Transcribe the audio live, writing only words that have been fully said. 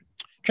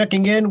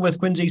Checking in with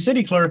Quincy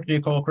City Clerk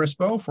Nicole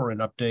Crispo for an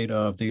update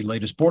of the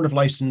latest Board of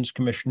License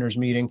Commissioners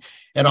meeting.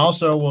 And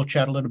also we'll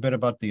chat a little bit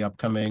about the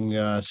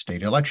upcoming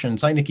state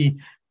elections. Hi, Nikki.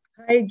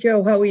 Hi,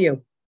 Joe. How are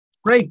you?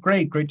 Great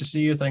to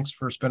see you. Thanks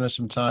for spending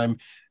some time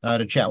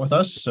to chat with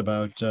us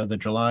about the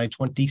July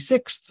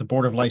 26th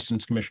Board of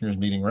License Commissioners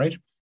meeting, right?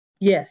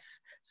 Yes.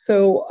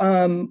 So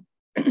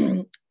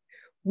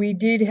we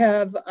did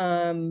have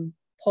Detective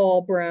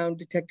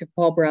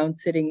Paul Brown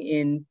sitting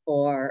in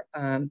for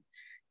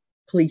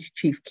Police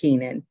Chief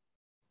Keenan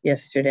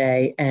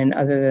yesterday. And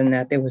other than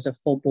that, there was a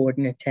full board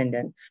in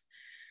attendance.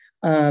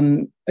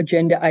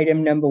 Agenda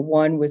item number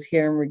 1 was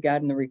hearing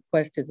regarding the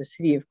request of the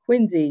City of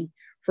Quincy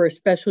for a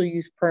special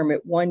use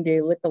permit 1-day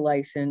liquor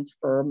license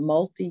for a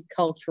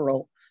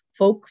multicultural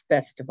folk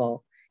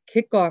festival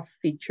kickoff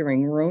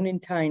featuring Ronan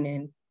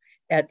Tynan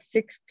at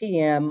 6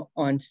 p.m.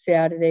 on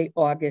Saturday,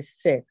 August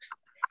 6th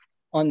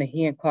on the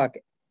Hancock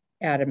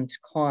Adams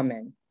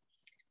Common.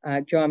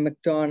 John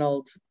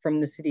McDonald from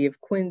the City of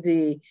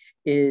Quincy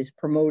is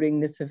promoting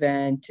this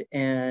event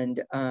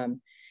and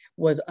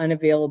was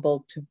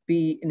unavailable to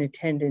be in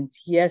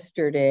attendance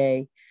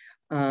yesterday,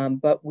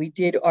 but we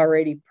did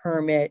already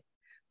permit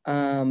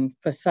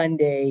for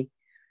Sunday,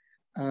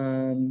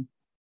 and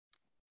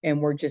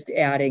we're just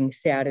adding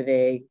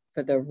Saturday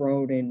for the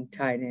Ronan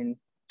Tynan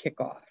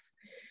kickoff.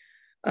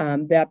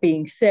 That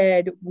being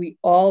said, we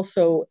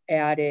also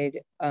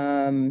added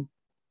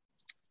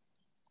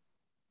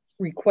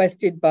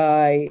requested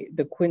by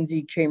the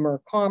Quincy Chamber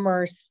of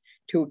Commerce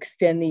to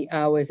extend the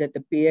hours at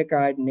the Beer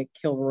Garden at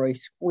Kilroy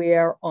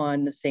Square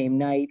on the same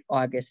night,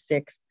 August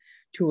 6th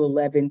to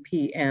 11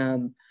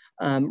 p.m.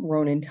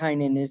 Ronan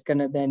Tynan is going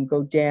to then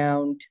go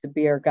down to the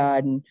Beer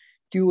Garden,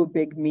 do a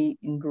big meet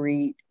and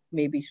greet,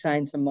 maybe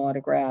sign some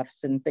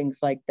autographs and things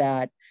like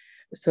that.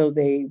 So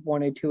they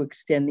wanted to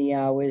extend the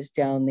hours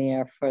down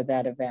there for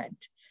that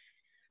event.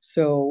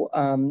 So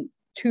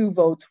 2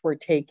 votes were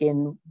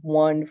taken,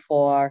 one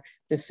for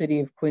the City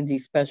of Quincy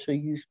special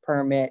use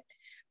permit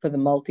for the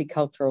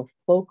Multicultural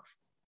Folk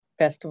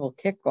Festival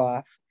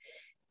kickoff.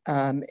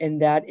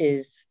 And that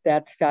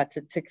starts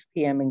at 6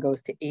 p.m. and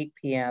goes to 8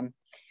 p.m.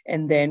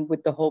 And then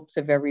with the hopes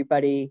of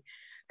everybody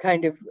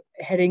kind of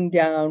heading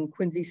down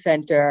Quincy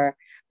Center,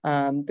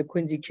 the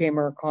Quincy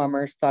Chamber of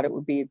Commerce thought it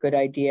would be a good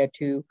idea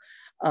to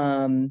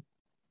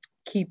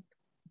keep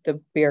the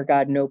Beer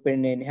Garden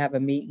open and have a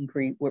meet and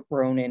greet with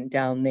Ronan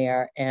down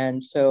there.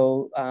 And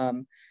so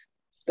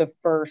the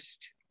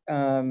first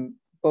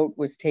vote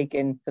was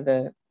taken for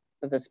the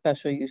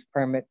special use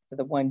permit for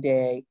the 1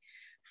 day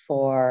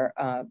for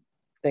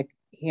the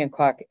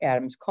Hancock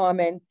Adams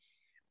Common,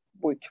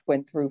 which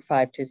went through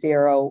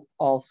 5-0.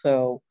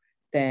 Also,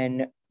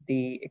 then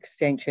the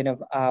extension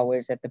of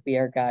hours at the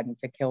Beer Garden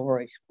for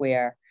Kilroy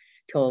Square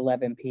till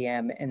 11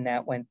 p.m. and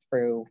that went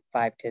through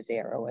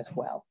 5-0 as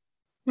well.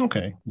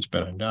 Okay, it's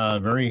been a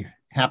very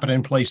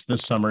happening place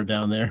this summer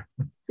down there.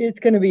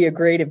 It's going to be a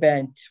great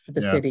event for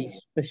the city,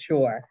 for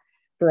sure,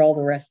 for all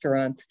the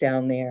restaurants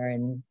down there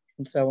and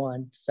so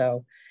on.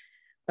 So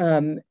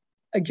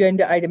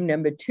agenda item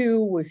number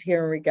 2 was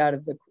hearing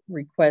regarding the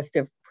request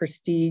of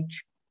Prestige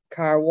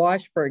Car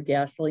Wash for a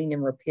gasoline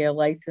and repair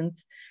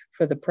license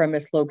for the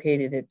premise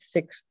located at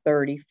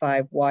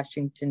 635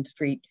 Washington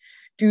Street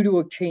due to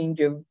a change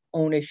of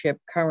ownership,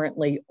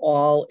 currently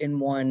All in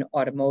One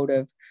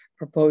Automotive.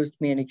 Proposed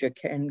manager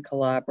Ken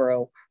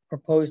Calabro,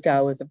 proposed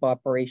hours of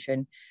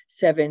operation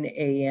 7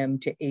 a.m.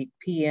 to 8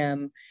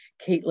 p.m.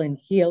 Caitlin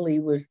Healy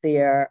was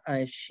there.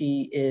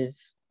 She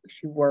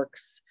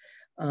works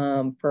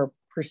for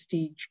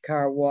Prestige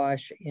Car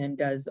Wash and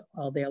does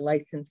all their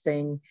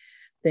licensing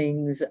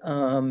things.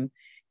 And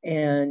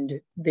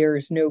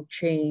there's no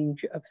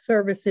change of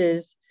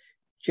services,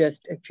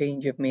 just a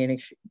change of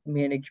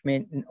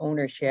management and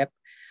ownership.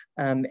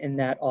 And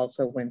that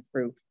also went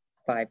through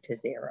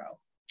 5-0.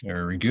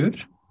 Very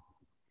good.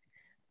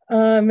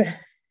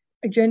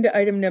 Agenda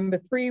item number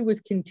 3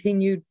 was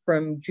continued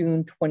from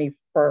June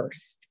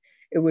 21st.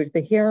 It was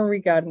the hearing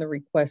regarding the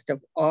request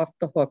of Off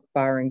the Hook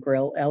Bar and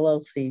Grill,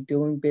 LLC,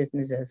 doing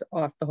business as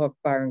Off the Hook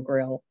Bar and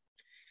Grill.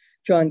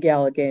 John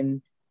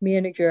Galligan,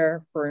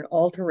 manager, for an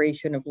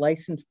alteration of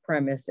licensed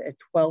premise at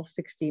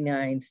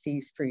 1269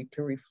 C Street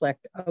to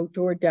reflect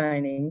outdoor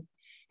dining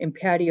and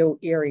patio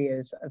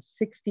areas of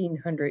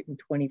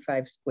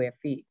 1,625 square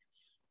feet,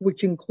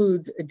 which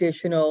includes an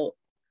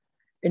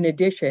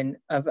addition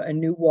of a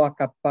new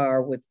walk-up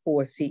bar with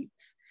 4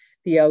 seats.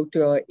 The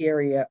outdoor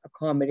area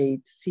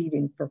accommodates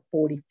seating for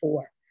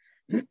 44.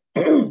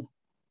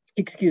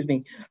 Excuse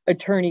me.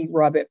 Attorney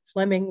Robert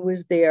Fleming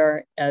was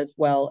there, as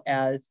well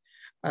as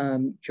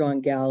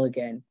John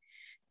Galligan.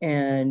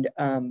 And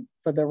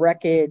for the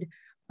record,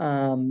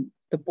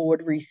 the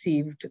board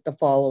received the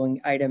following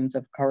items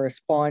of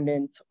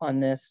correspondence on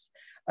this: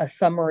 a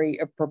summary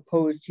of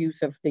proposed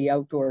use of the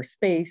outdoor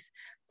space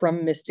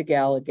from Mr.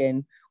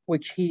 Galligan,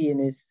 which he and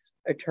his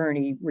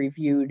attorney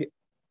reviewed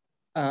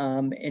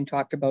and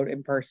talked about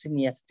in person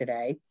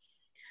yesterday.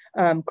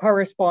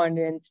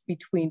 Correspondence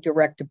between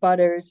direct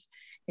abutters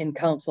and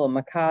Councilor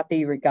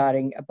McCarthy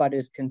regarding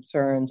abutters'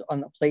 concerns on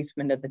the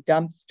placement of the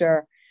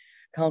dumpster.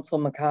 Councilor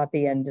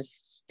McCarthy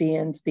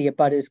understands the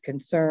abutters'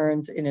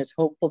 concerns and is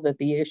hopeful that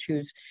the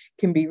issues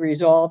can be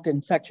resolved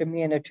in such a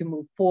manner to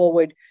move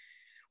forward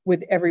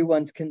with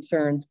everyone's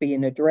concerns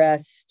being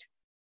addressed.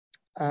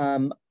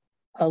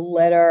 A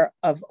letter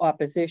of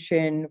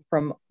opposition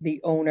from the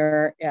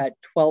owner at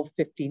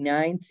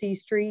 1259 C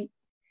Street,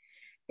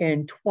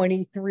 and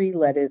 23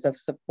 letters of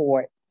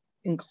support,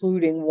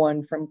 including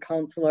one from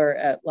Councilor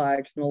at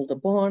Large Noel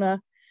DeBona.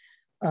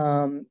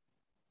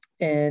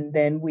 And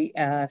then we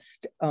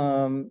asked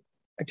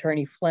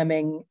Attorney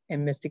Fleming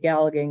and Mr.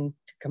 Galligan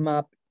to come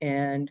up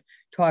and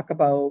talk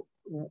about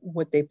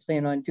what they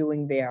plan on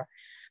doing there.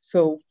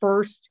 So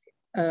first,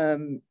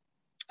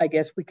 I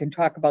guess we can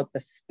talk about the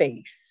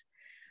space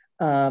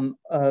of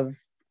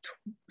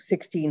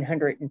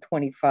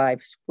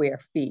 1,625 square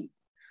feet.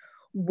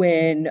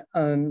 When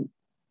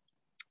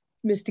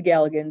Mr.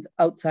 Galligan's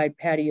outside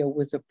patio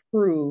was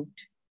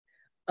approved,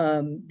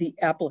 the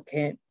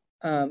applicant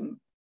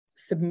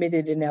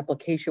submitted an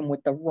application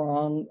with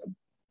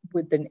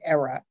an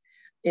error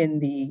in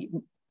the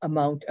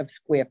amount of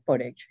square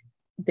footage.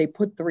 They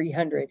put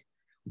 300,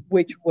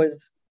 which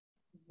was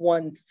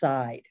one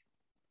side,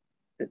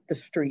 the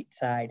street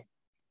side,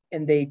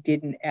 and they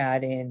didn't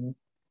add in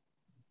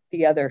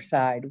the other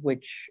side,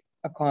 which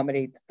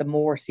accommodates the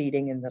more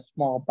seating in the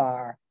small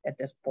bar at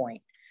this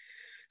point.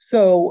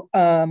 So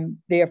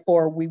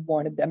therefore, we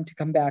wanted them to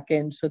come back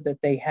in so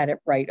that they had it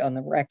right on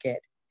the record.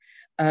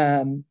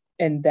 And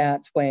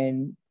that's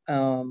when,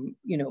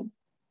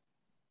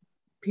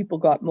 people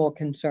got more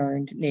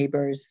concerned,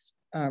 neighbors,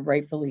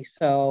 rightfully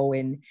so.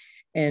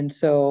 And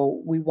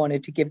so we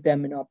wanted to give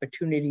them an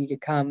opportunity to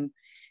come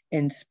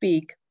and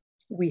speak.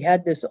 We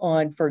had this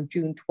on for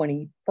June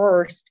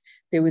 21st.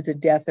 There was a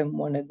death in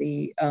one of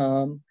the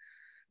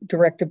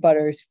direct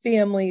abutters'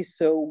 families,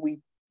 so we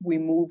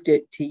moved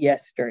it to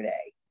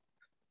yesterday.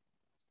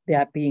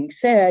 That being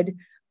said,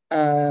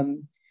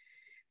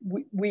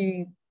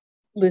 we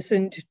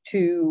listened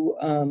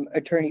to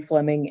Attorney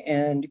Fleming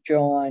and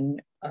John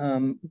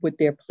what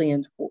their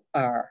plans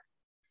are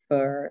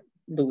for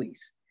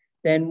Louise.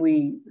 Then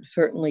we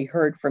certainly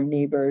heard from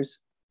neighbors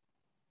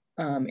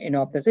in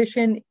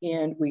opposition,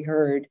 and we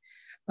heard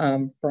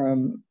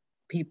from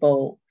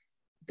people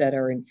that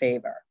are in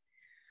favor.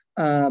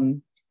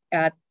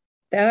 At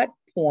that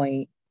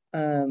point,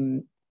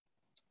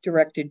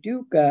 Director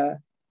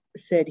Duca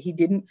said he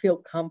didn't feel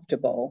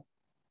comfortable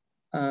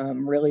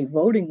really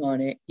voting on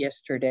it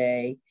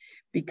yesterday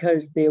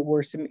because there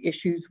were some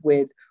issues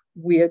with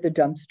where the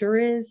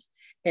dumpster is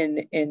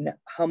and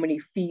how many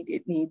feet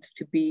it needs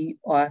to be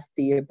off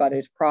the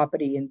abutter's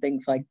property and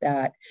things like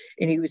that.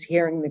 And he was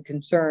hearing the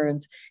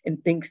concerns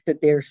and thinks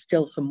that there's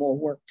still some more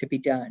work to be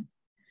done.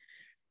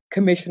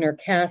 Commissioner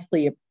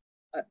Castley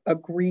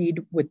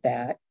agreed with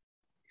that.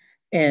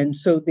 And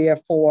so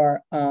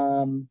therefore,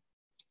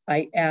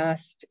 I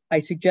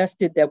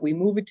suggested that we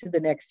move it to the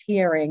next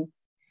hearing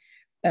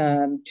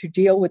to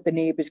deal with the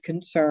neighbors'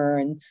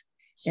 concerns.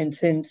 And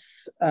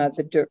since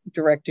the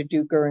Director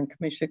Duca and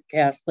Commissioner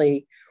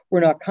Castley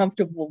were not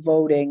comfortable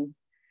voting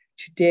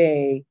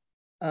today,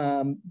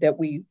 that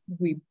we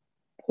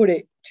put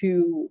it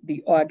to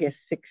the August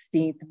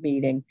 16th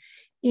meeting.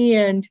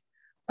 And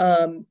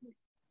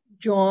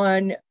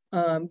John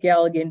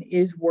Galligan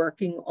is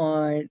working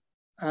on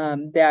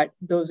that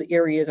those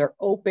areas are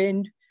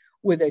opened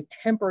with a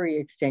temporary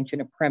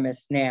extension of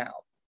premise now.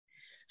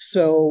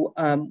 So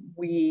I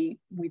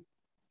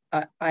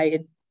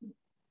had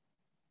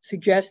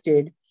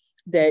suggested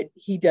that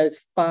he does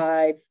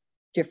 5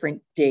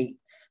 different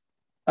dates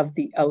of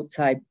the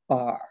outside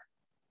bar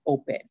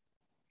open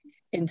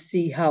and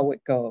see how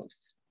it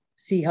goes,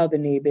 see how the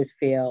neighbors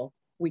feel.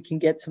 We can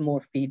get some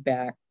more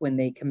feedback when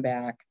they come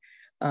back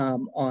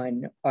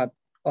on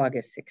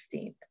August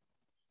 16th.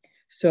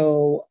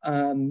 So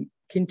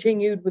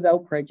continued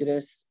without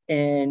prejudice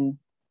and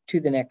to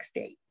the next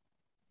date.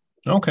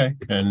 Okay.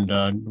 And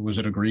was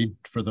it agreed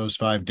for those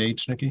 5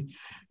 dates, Nikki?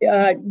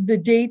 The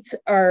dates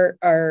are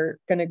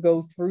going to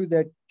go through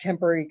the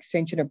temporary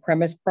extension of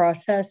premise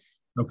process.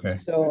 Okay.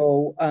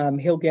 So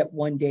he'll get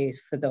 1 day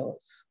for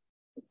those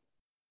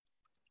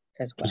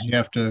as well. Does he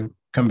have to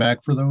come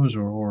back for those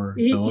or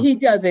he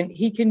doesn't.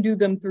 He can do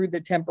them through the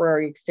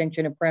temporary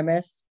extension of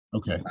premise.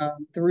 Okay.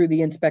 Through the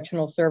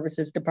Inspectional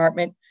Services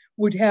Department.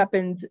 What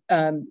happens,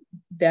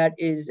 that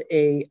is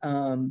a,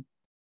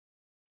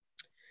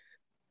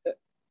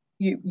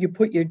 you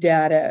put your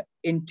data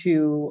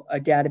into a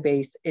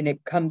database and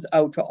it comes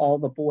out to all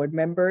the board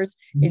members,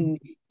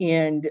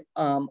 and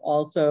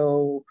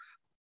also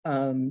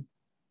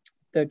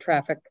the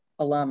traffic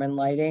alarm and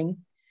lighting.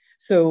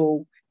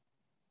 So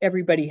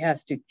everybody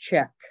has to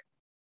check,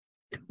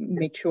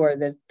 make sure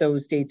that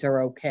those dates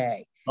are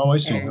okay. Oh, I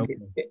see. And okay.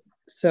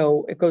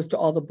 So it goes to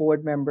all the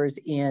board members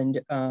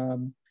and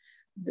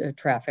the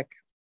traffic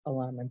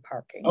alarm and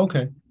parking.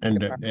 Okay.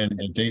 And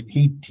the date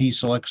he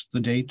selects the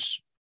dates?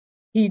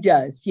 He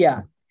does,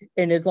 yeah.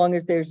 And as long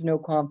as there's no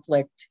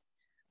conflict,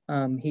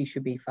 he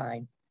should be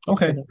fine.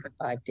 Okay. for the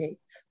 5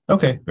 dates.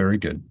 Okay. Very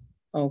good.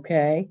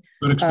 Okay.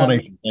 Good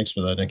explanation. Thanks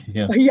for that, Nikki.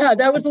 Yeah. Yeah,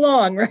 that was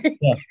long, right?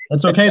 Yeah.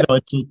 That's okay though.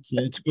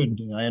 It's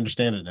good. I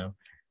understand it now.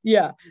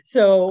 Yeah.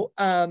 So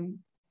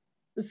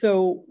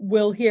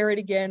we'll hear it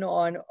again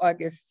on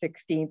August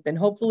 16th, and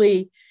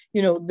hopefully,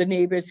 the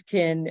neighbors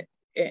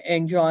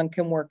and John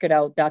can work it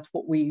out. That's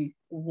what we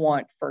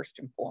want first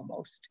and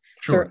foremost.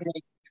 Sure.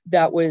 Certainly,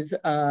 that was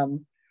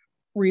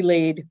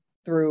relayed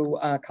through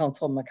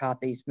Council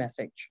McCarthy's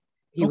message.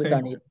 He was Okay.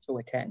 unable to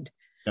attend.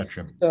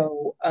 Gotcha.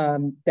 So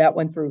that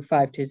went through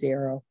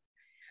 5-0.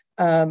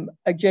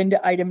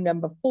 Agenda item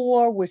number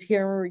 4 was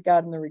hearing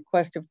regarding the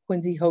request of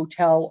Quincy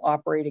Hotel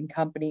Operating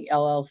Company,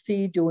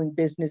 LLC, doing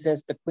business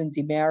as the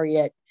Quincy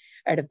Marriott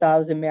at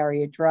 1000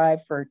 Marriott Drive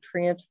for a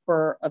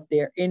transfer of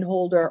their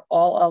in-holder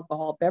all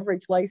alcohol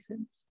beverage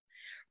license,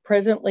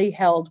 presently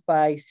held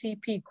by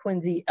CP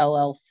Quincy,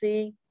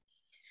 LLC,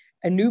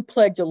 a new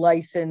pledge of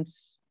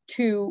license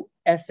to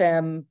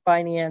SM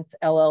Finance,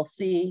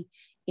 LLC,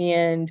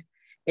 and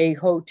a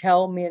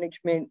hotel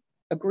management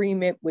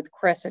agreement with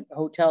Crescent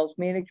Hotels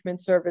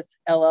Management Service,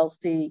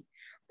 LLC,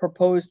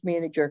 proposed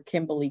manager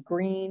Kimberly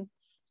Green,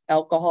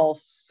 alcohol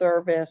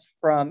service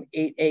from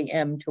 8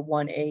 a.m. to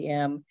 1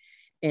 a.m.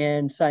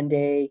 and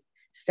Sunday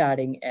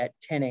starting at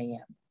 10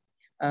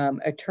 a.m.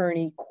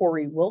 Attorney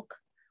Corey Wilk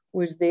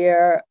was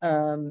there,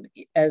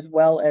 as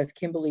well as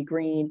Kimberly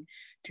Green,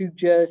 to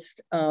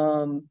just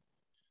go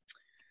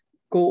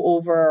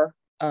over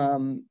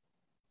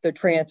the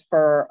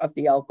transfer of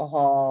the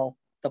alcohol,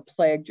 the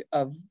pledge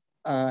of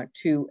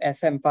to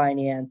SM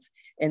Finance,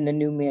 and the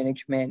new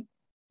management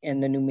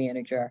and the new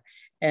manager.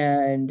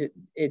 And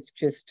it's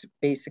just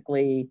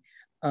basically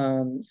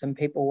some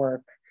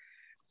paperwork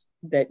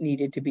that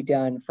needed to be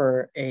done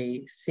for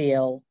a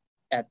sale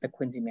at the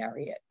Quincy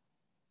Marriott.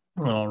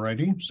 All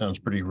righty. Sounds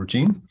pretty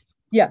routine.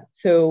 Yeah,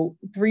 so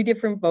 3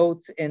 different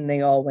votes, and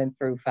they all went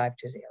through 5-0.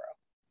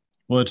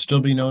 Will it still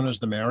be known as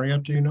the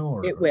Marriott, do you know?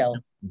 Or It will.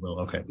 It will,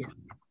 okay. Yeah.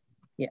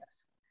 Yes.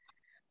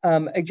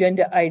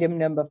 Agenda item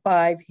number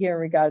 5, here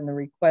regarding the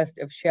request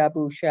of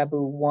Shabu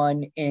Shabu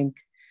One Inc.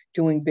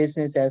 doing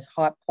business as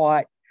Hot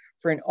Pot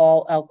for an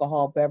all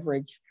alcohol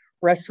beverage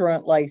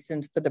restaurant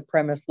license for the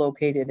premise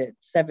located at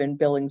 7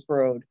 Billings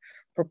Road.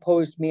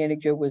 Proposed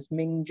manager was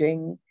Ming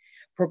Jing.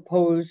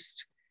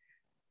 Proposed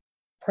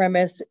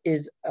premise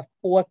is a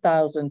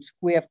 4,000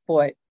 square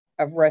foot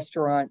of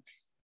restaurant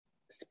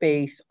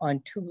space on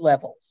 2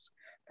 levels.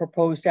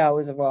 Proposed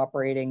hours of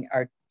operating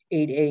are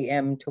 8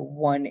 a.m. to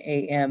 1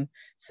 a.m.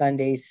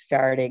 Sundays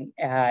starting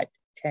at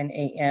 10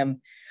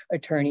 a.m.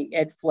 Attorney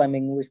Ed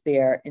Fleming was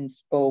there and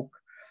spoke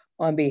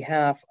on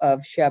behalf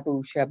of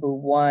Shabu Shabu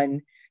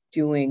One,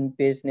 doing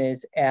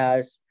business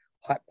as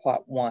Hot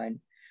Pot One.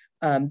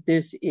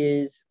 This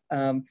is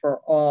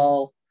for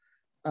all,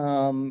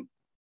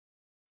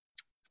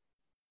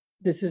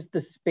 this is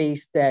the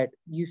space that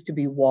used to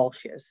be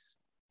Walsh's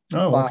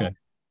Okay.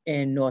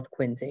 in North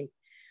Quincy.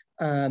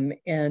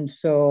 And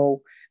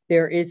so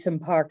there is some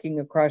parking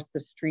across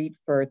the street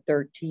for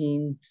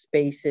 13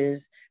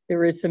 spaces.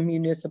 There is some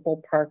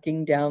municipal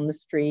parking down the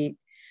street.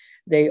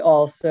 They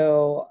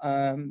also,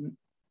 are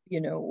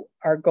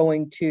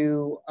going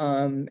to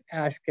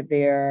ask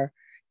their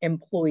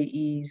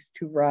employees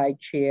to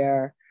ride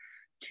share,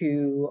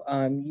 to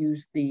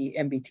use the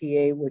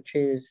MBTA, which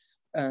is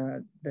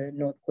the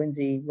North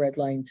Quincy Red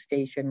Line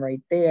station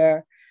right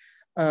there.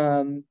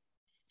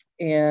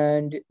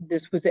 And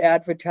this was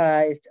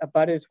advertised.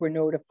 Abutters were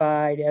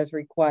notified as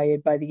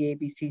required by the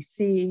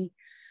ABCC.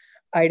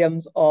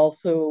 Items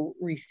also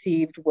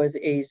received was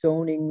a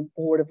zoning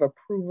board of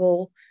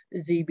approval,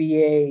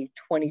 ZBA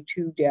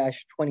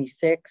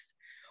 22-26.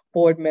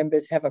 Board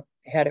members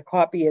had a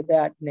copy of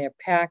that in their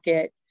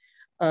packet.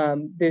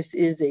 This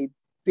is a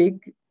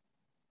big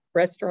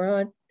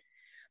restaurant,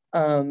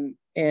 and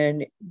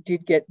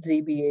did get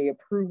ZBA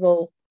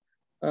approval.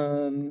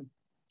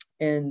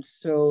 And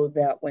so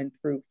that went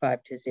through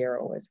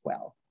 5-0 as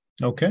well.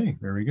 Okay,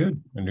 very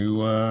good. A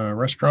new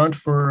restaurant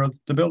for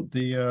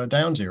the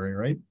Downs area,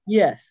 right?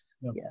 Yes,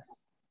 Yep. yes.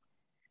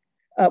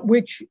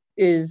 Which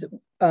is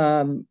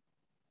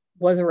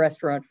was a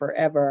restaurant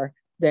forever,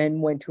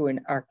 then went to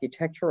an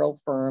architectural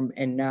firm,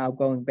 and now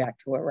going back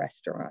to a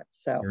restaurant.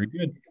 So very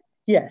good.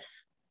 Yes.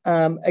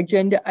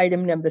 Agenda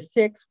item number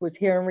 6 was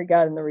hearing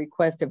regarding the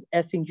request of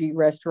S&G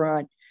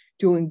Restaurant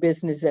doing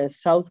business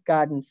as South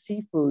Garden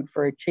Seafood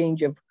for a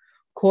change of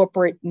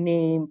corporate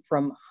name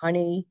from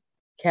Honey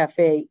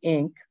Cafe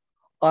Inc.,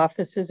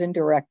 offices and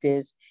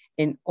directors,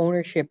 and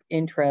ownership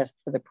interest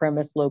for the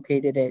premise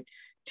located at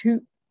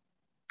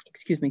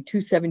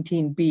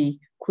 217B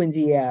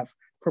Quincy Ave.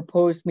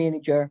 Proposed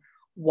manager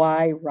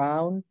Y.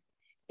 Round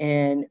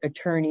and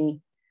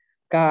attorney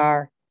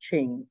Gar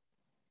Ching.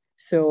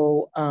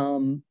 So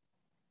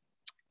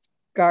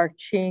Gar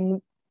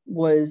Ching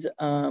was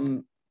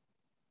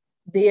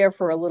there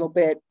for a little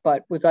bit,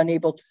 but was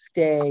unable to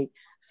stay.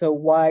 So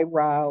Y.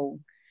 Rao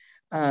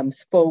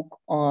spoke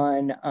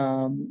on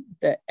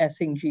the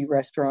S&G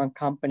Restaurant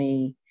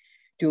Company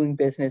doing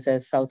business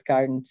as South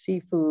Garden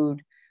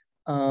Seafood,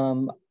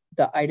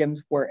 The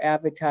items were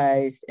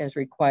advertised as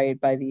required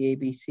by the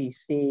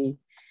ABCC,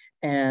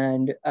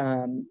 and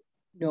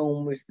no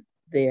one was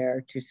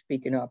there to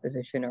speak in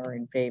opposition or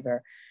in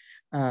favor.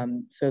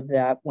 So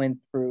that went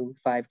through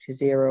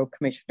 5-0.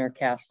 Commissioner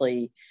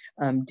Castley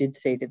did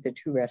say to the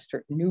two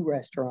new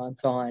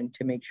restaurants on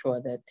to make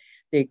sure that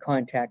they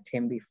contact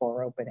him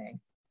before opening.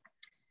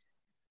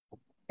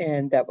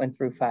 And that went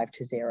through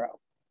 5-0.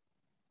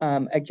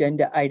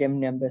 Agenda item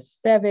number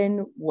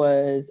 7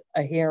 was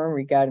a hearing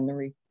regarding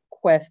the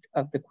request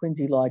of the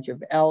Quincy Lodge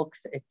of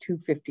Elks at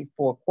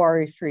 254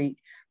 Quarry Street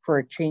for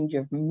a change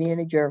of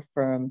manager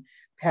from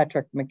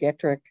Patrick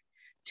McGettrick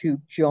to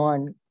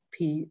John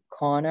P.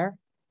 Connor,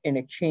 in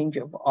a change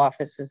of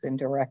offices and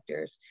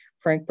directors.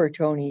 Frank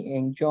Bertoni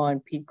and John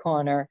P.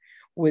 Connor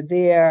were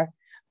there.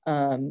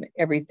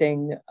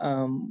 Everything,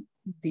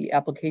 the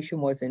application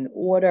was in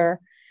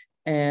order,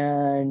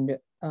 and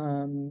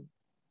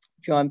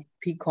John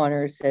P.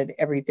 Connor said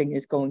everything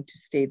is going to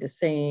stay the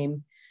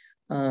same,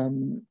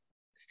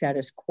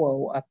 status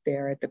quo up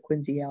there at the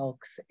Quincy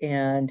Elks,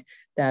 and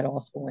that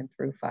also went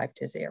through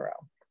 5-0.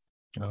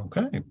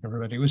 Okay,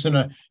 everybody was in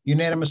a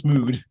unanimous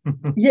mood.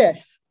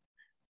 Yes.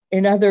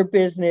 In other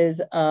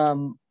business,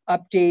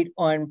 update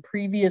on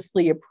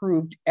previously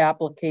approved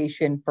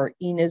application for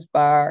Ina's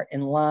Bar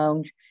and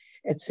Lounge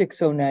at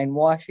 609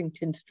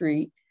 Washington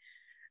Street.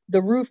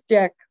 The roof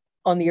deck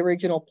on the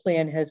original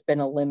plan has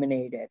been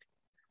eliminated.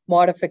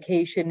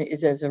 Modification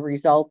is as a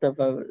result of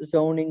a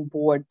zoning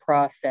board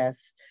process,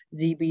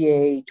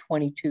 ZBA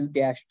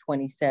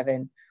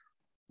 22-27.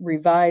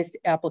 Revised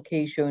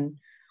application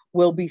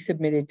will be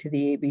submitted to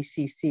the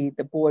ABCC.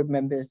 The board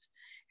members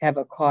have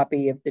a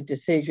copy of the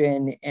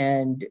decision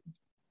and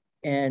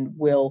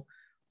will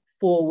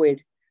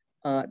forward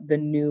the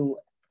new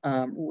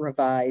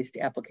revised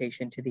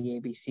application to the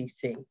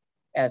ABCC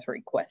as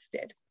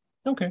requested.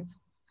 Okay.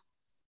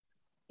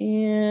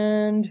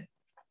 And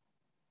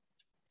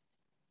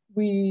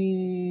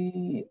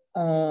we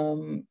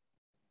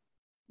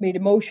made a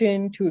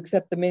motion to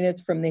accept the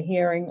minutes from the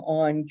hearing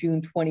on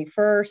June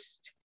 21st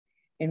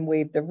and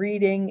waive the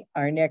reading.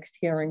 Our next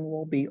hearing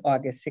will be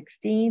August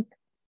 16th.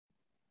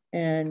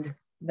 And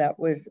that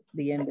was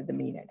the end of the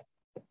meeting.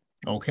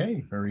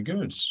 Okay, very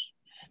good.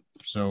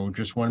 So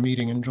just one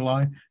meeting in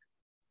July?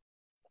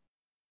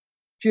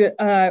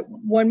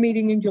 One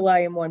meeting in July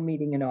and one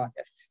meeting in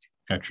August.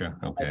 Gotcha.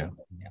 Okay.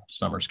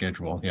 Summer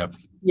schedule. Yep.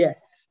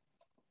 Yes.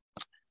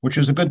 Which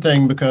is a good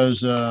thing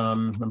because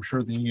I'm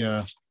sure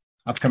the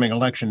upcoming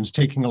election is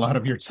taking a lot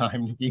of your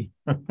time, Nikki.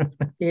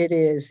 It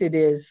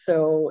is.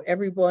 So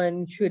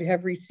everyone should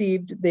have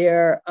received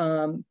their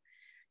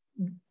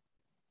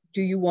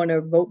do you want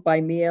to vote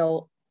by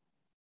mail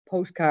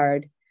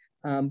postcard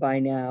by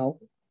now?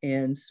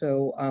 And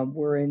so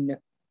we're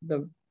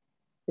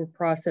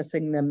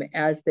processing them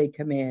as they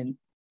come in.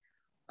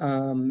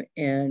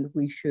 And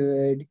we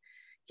should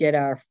get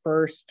our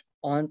first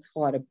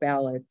onslaught of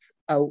ballots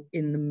out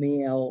in the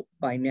mail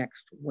by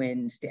next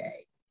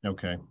Wednesday.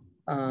 Okay.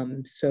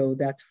 So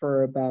that's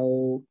for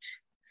about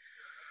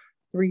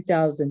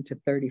 3,000 to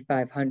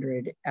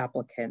 3,500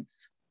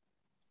 applicants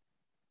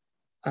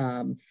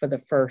for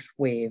the first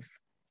wave.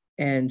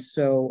 And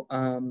so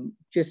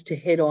just to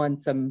hit on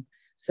some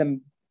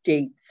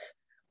dates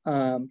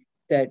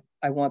that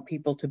I want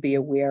people to be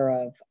aware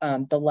of.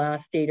 The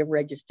last date of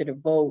register to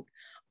vote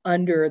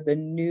under the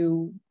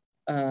new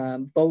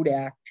Vote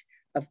Act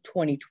of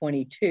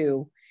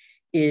 2022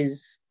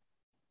 is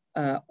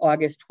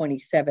August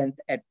 27th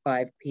at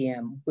 5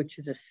 p.m., which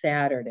is a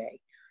Saturday.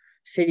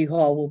 City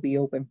Hall will be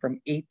open from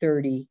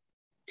 8:30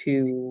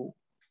 to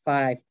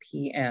 5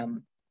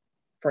 p.m.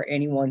 for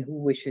anyone who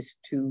wishes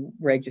to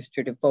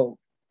register to vote.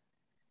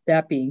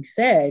 That being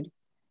said,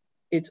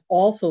 it's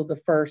also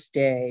the first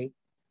day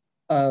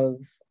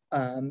of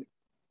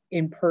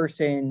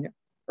in-person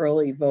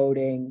early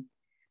voting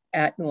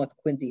at North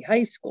Quincy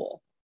High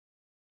School.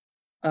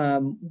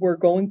 We're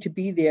going to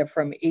be there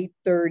from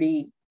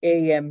 8:30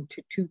 a.m.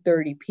 to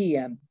 2:30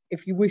 p.m.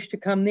 If you wish to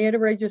come there to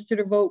register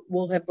to vote,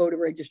 we'll have voter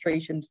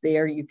registrations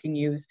there you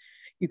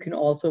can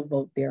also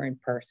vote there in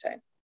person.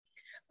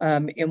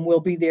 And we'll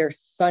be there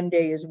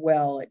Sunday as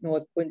well at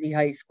North Quincy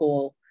High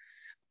School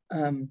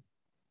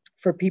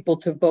for people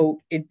to vote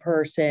in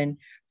person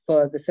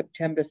for the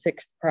September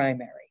 6th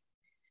primary.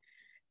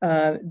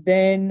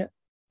 Then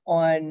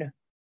on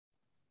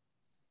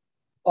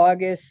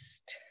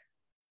August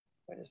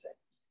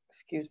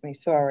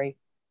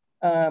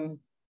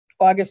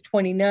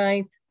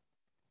 29th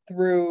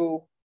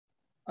through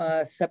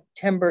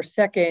September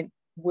 2nd,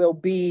 will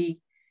be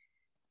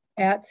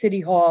at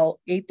City Hall,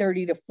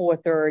 8:30 to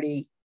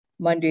 4:30,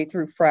 Monday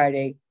through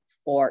Friday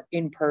for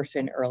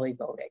in-person early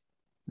voting.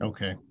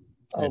 Okay.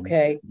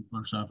 Okay. In the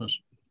clerk's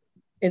office.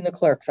 In the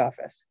clerk's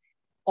office.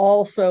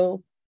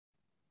 Also,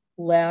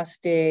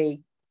 last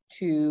day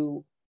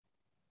to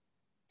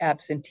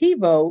absentee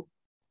vote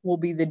will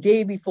be the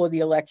day before the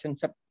election,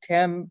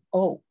 September.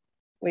 Oh,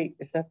 wait,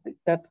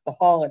 that's the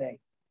holiday.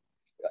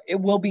 It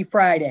will be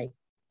Friday,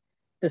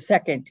 the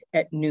 2nd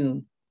at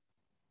noon.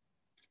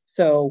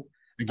 So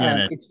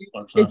again, it's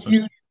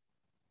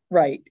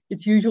Right.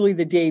 It's usually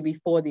the day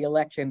before the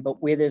election, but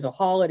where there's a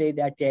holiday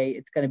that day,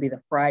 it's going to be the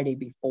Friday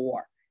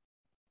before.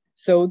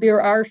 So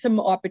there are some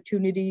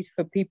opportunities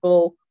for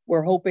people.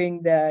 We're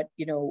hoping that,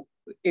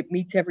 it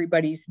meets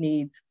everybody's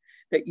needs,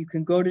 that you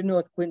can go to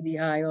North Quincy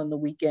High on the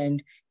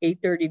weekend,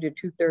 8:30 to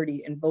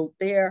 2:30 and vote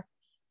there,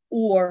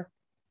 or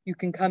you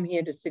can come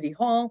here to City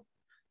Hall.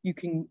 You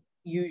can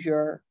use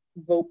your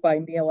vote by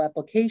mail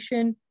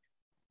application,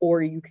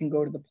 or you can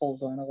go to the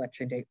polls on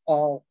election day.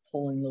 All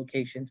polling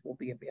locations will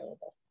be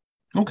available.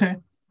 Okay.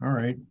 All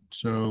right.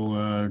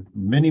 So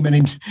many,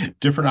 many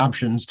different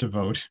options to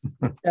vote.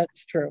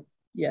 That's true.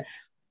 Yes.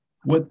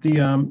 With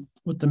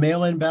the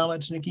mail-in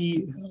ballots,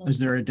 Nikki, is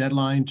there a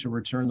deadline to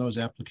return those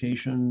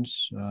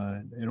applications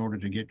in order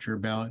to get your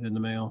ballot in the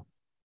mail?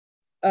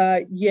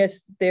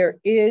 Yes, there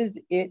is.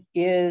 It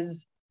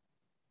is,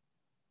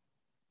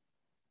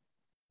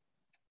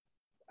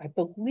 I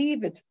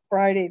believe it's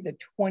Friday the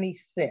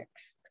 26th.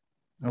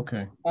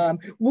 Okay.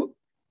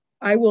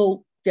 I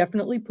will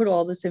definitely put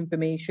all this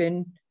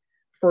information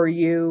for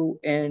you,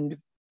 and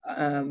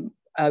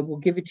I will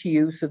give it to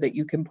you so that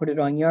you can put it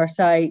on your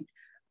site.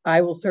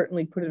 I will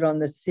certainly put it on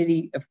the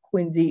City of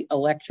Quincy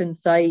election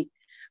site.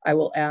 I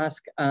will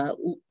ask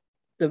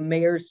the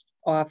mayor's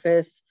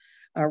office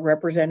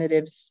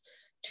representatives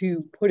to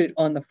put it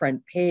on the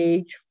front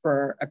page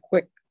for a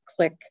quick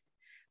click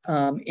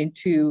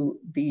into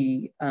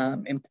the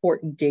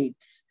important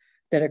dates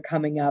that are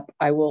coming up.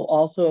 I will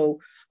also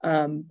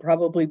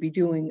probably be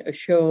doing a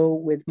show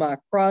with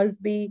Mark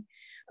Crosby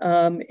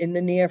in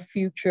the near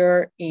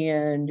future,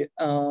 and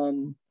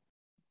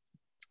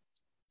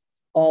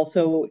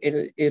also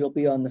it'll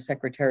be on the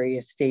Secretary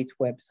of State's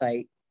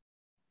website.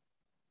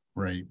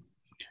 Right.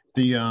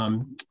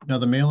 Now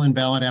the mail-in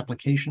ballot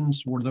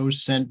applications, were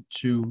those sent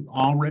to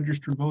all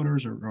registered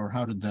voters, or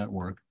how did that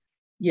work?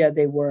 Yeah,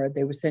 they were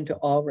sent to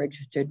all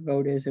registered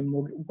voters, and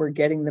we're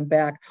getting them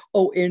back.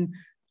 Oh, and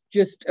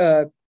just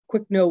a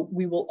quick note,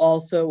 we will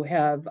also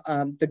have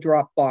the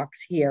drop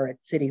box here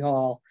at City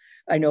Hall.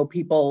 I know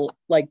people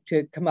like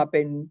to come up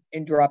and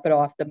drop it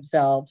off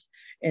themselves,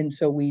 and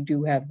so we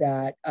do have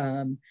that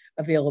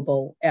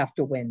available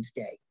after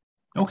Wednesday.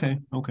 Okay.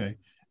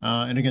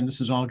 And again, this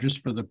is all just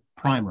for the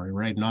primary,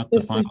 right? Not the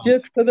final. This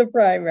is just for the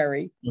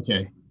primary.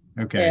 Okay.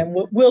 And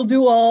we'll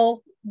do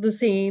all the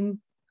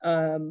same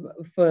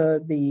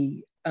for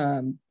the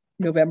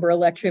November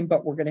election,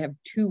 but we're going to have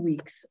 2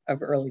 weeks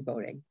of early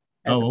voting.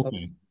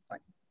 Okay.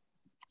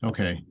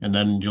 Okay. And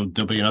then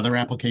there'll be another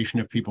application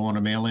if people want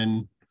to mail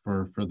in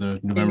for the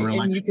November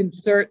election. And you can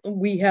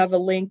we have a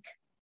link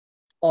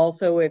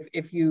also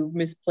if you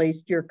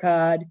misplaced your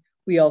card.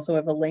 We also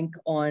have a link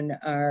on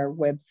our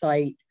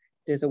website.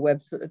 There's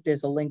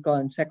a link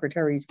on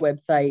Secretary's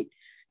website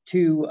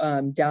to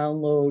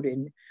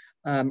download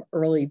an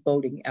early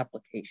voting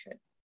application.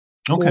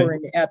 Okay. Or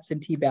an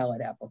absentee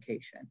ballot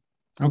application.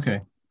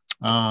 Okay.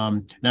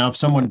 Now, if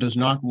someone does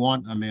not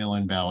want a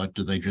mail-in ballot,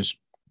 do they just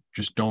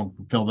don't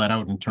fill that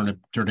out and turn it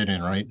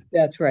in, right?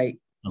 That's right.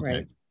 Okay.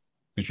 Right.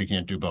 Because you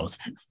can't do both.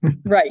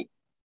 Right.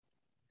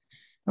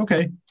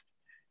 Okay.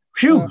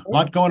 Phew, a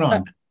lot going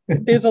on.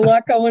 There's a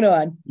lot going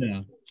on.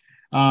 Yeah.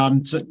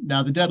 So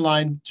now the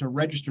deadline to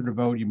register to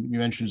vote, you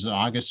mentioned, is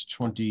August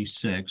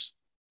 26th.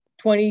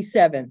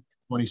 27th.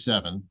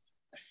 27th.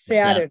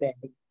 Saturday.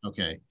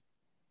 Okay.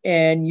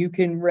 And you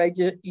can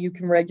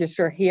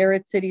register here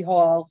at City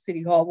Hall.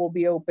 City Hall will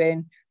be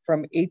open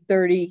from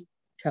 8:30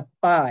 to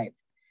 5.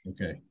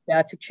 Okay.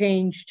 That's a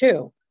change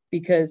too,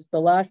 because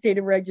the last day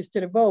to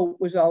register to vote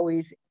was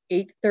always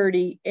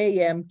 8:30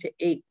 a.m. to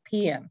 8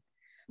 p.m.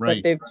 Right.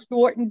 But they've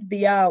shortened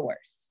the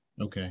hours.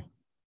 Okay.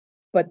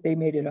 But they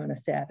made it on a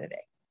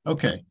Saturday.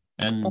 Okay.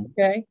 And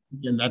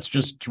that's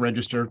just to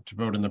register to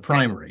vote in the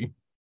primary.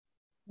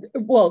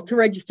 Well, to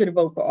register to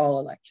vote for all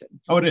elections.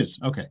 Oh, it is.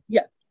 Okay.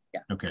 Yeah.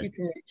 Okay. You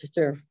can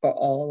register for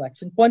all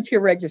elections. Once you're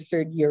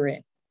registered, you're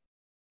in.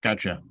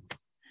 Gotcha.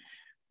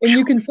 And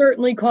you can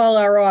certainly call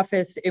our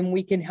office and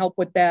we can help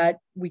with that.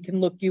 We can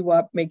look you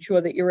up, make sure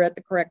that you're at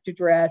the correct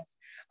address,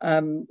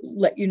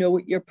 let you know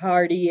what your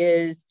party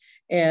is.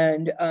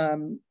 And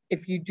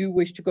if you do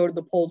wish to go to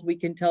the polls, we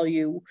can tell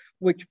you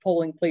which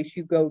polling place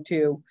you go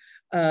to.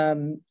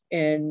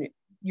 And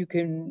you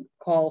can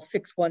call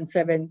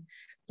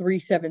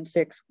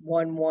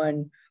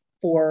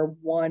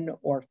 617-376-1141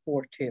 or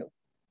 42.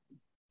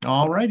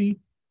 All righty.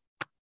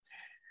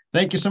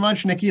 Thank you so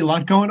much, Nikki. A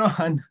lot going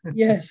on.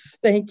 Yes,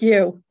 thank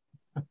you.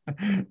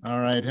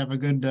 All right. Have a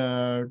good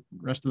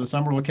rest of the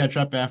summer. We'll catch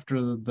up after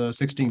the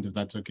 16th, if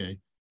that's okay.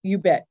 You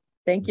bet.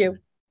 Thank you.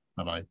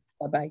 Bye-bye.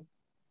 Bye-bye.